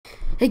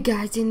Hey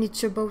guys,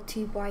 it's your boy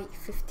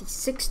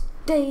TY56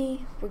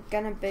 day. We're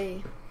gonna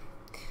be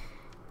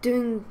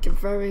doing a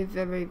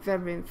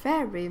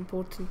very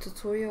important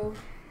tutorial,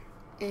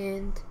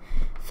 and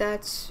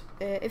that's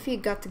if you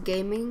got the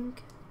gaming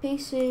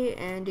PC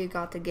and you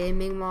got the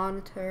gaming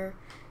monitor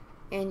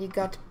and you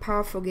got a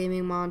powerful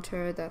gaming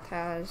monitor that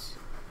has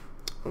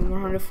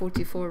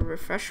 144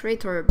 refresh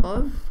rate or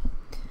above,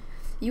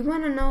 you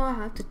want to know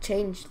how to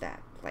change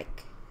that.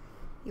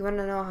 You want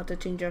to know how to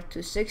change it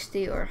to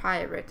 60 or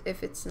higher it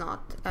if it's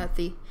not at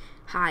the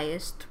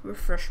highest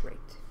refresh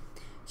rate.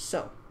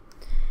 So,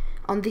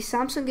 on the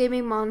Samsung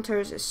gaming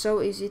monitors, it's so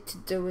easy to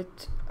do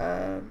it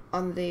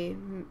on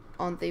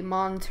the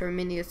monitor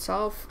menu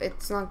itself.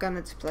 It's not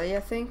gonna display,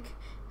 I think.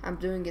 I'm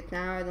doing it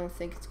now. I don't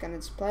think it's gonna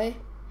display.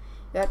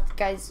 But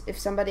guys, if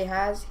somebody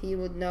has, he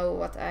would know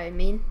what I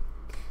mean.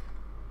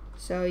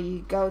 So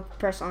you go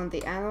press on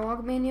the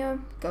analog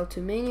menu, go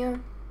to menu,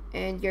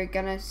 and you're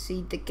gonna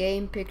see the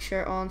game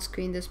picture, on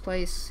screen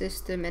display,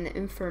 system, and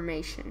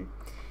information.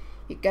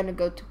 You're gonna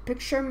go to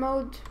picture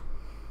mode,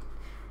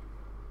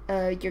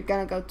 you're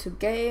gonna go to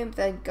game,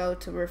 then go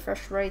to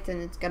refresh rate,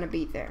 and it's gonna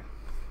be there.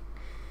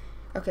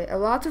 Okay, a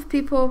lot of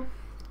people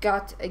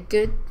got a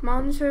good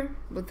monitor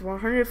with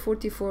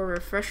 144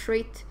 refresh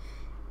rate,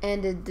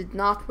 and it did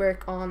not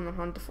work on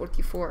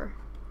 144.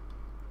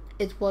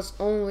 It was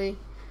only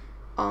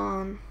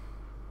on,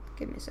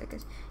 give me a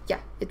second, yeah,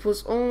 it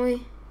was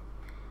only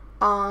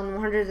on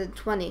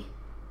 120,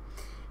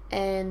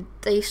 and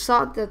they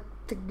thought that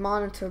the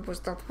monitor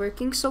was not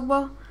working so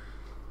well,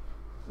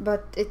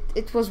 but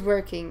it was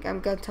working. I'm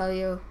gonna tell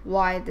you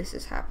why this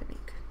is happening.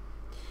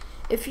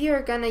 If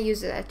you're gonna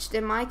use an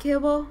HDMI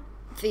cable,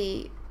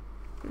 the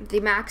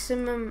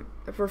maximum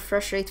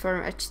refresh rate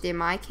for an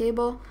HDMI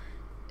cable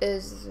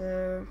is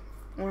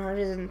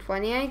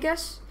 120, I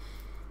guess,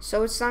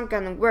 so it's not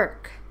gonna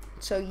work.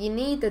 So you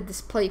need a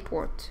display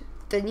port.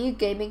 The new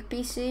gaming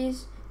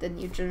PCs, the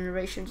new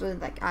generations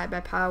like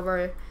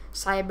iPower,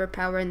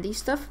 CyberPower, and these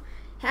stuff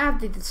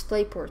have the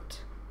display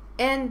port,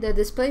 and the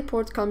display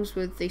port comes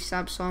with the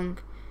Samsung.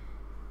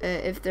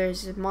 If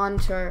there's a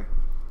monitor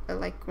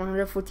like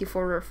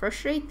 144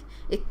 refresh rate,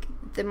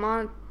 the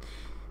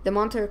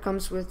monitor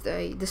comes with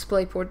a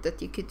display port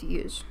that you could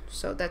use,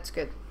 so that's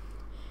good.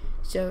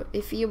 So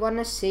if you want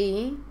to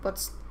see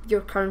what's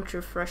your current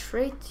refresh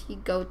rate, you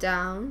go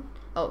down.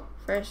 Oh,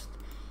 first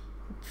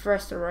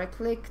right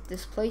click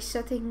display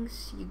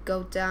settings, you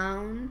go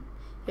down,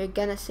 you're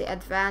gonna see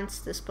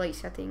advanced display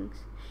settings,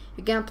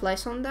 you're gonna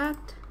place on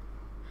that,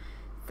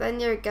 then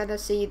you're gonna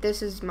see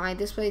this is my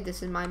display,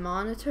 this is my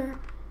monitor,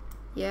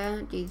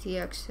 yeah,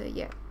 GTX,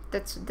 yeah,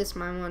 this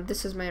my one,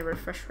 this is my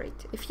refresh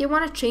rate. If you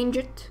want to change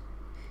it,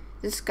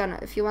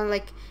 if you want,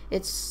 like,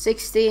 it's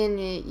 60 and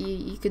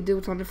you could do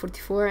it on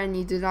 144 and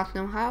you do not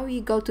know how,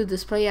 you go to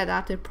display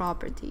adaptive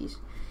properties.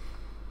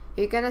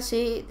 You're gonna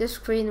see this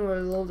screen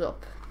will load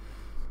up.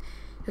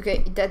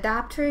 Okay, the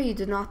adapter, you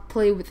do not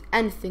play with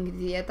anything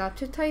the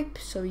adapter type,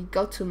 so you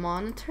go to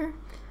monitor,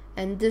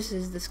 and this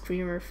is the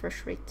screen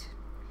refresh rate.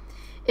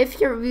 If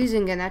you're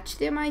using an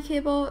HDMI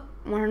cable,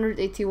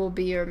 180 will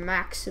be your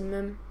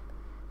maximum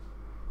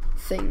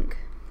thing.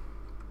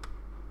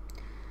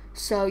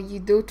 So you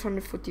do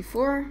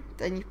 244,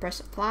 then you press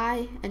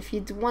apply, and if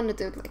you want to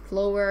do it like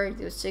lower, you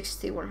do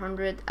 60,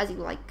 100, as you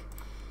like.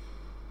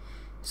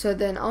 So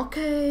then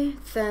okay,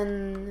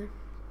 then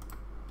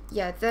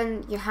yeah,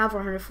 then you have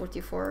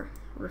 144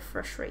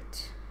 refresh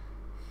rate.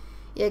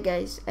 Yeah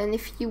guys, and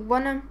if you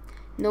wanna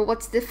know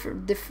what's the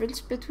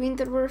difference between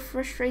the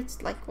refresh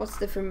rates, like what's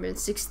different between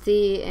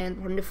 60 and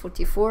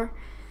 144,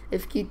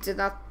 if you do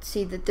not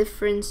see the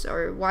difference,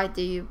 or why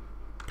do you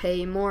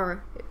pay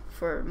more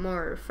for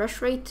more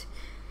refresh rate,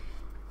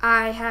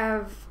 I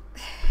have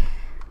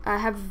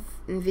a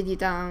video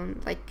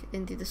down like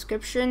in the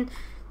description.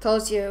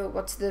 Tells you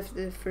what's the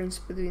difference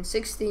between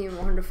 60 and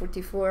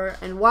 144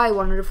 and why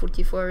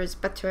 144 is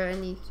better,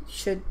 and you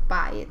should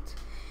buy it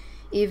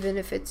even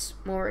if it's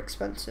more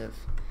expensive.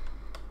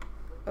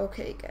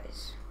 Okay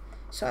guys,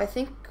 so I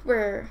think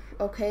we're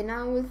okay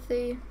now with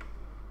the,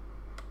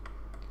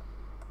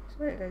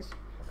 sorry guys,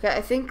 okay,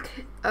 I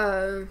think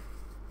the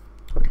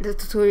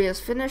tutorial is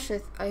finished.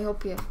 I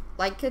hope you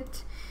like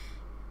it,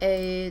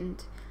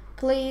 and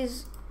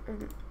please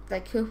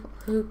like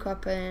hook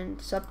up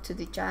and sub to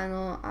the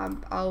channel.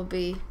 I'll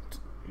be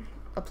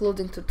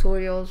uploading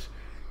tutorials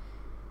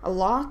a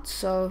lot,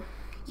 so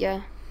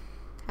yeah,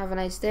 have a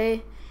nice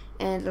day.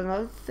 And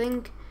another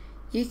thing,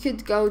 you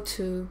could go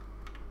to,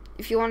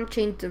 if you want to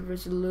change the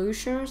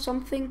resolution or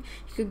something,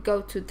 you could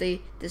go to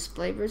the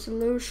display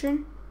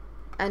resolution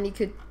and you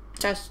could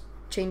just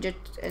change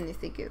it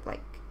anything you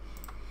like.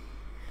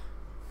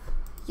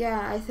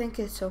 Yeah, I think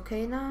it's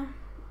okay now.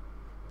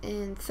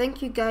 And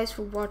thank you guys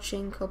for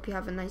watching. Hope you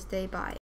have a nice day. Bye.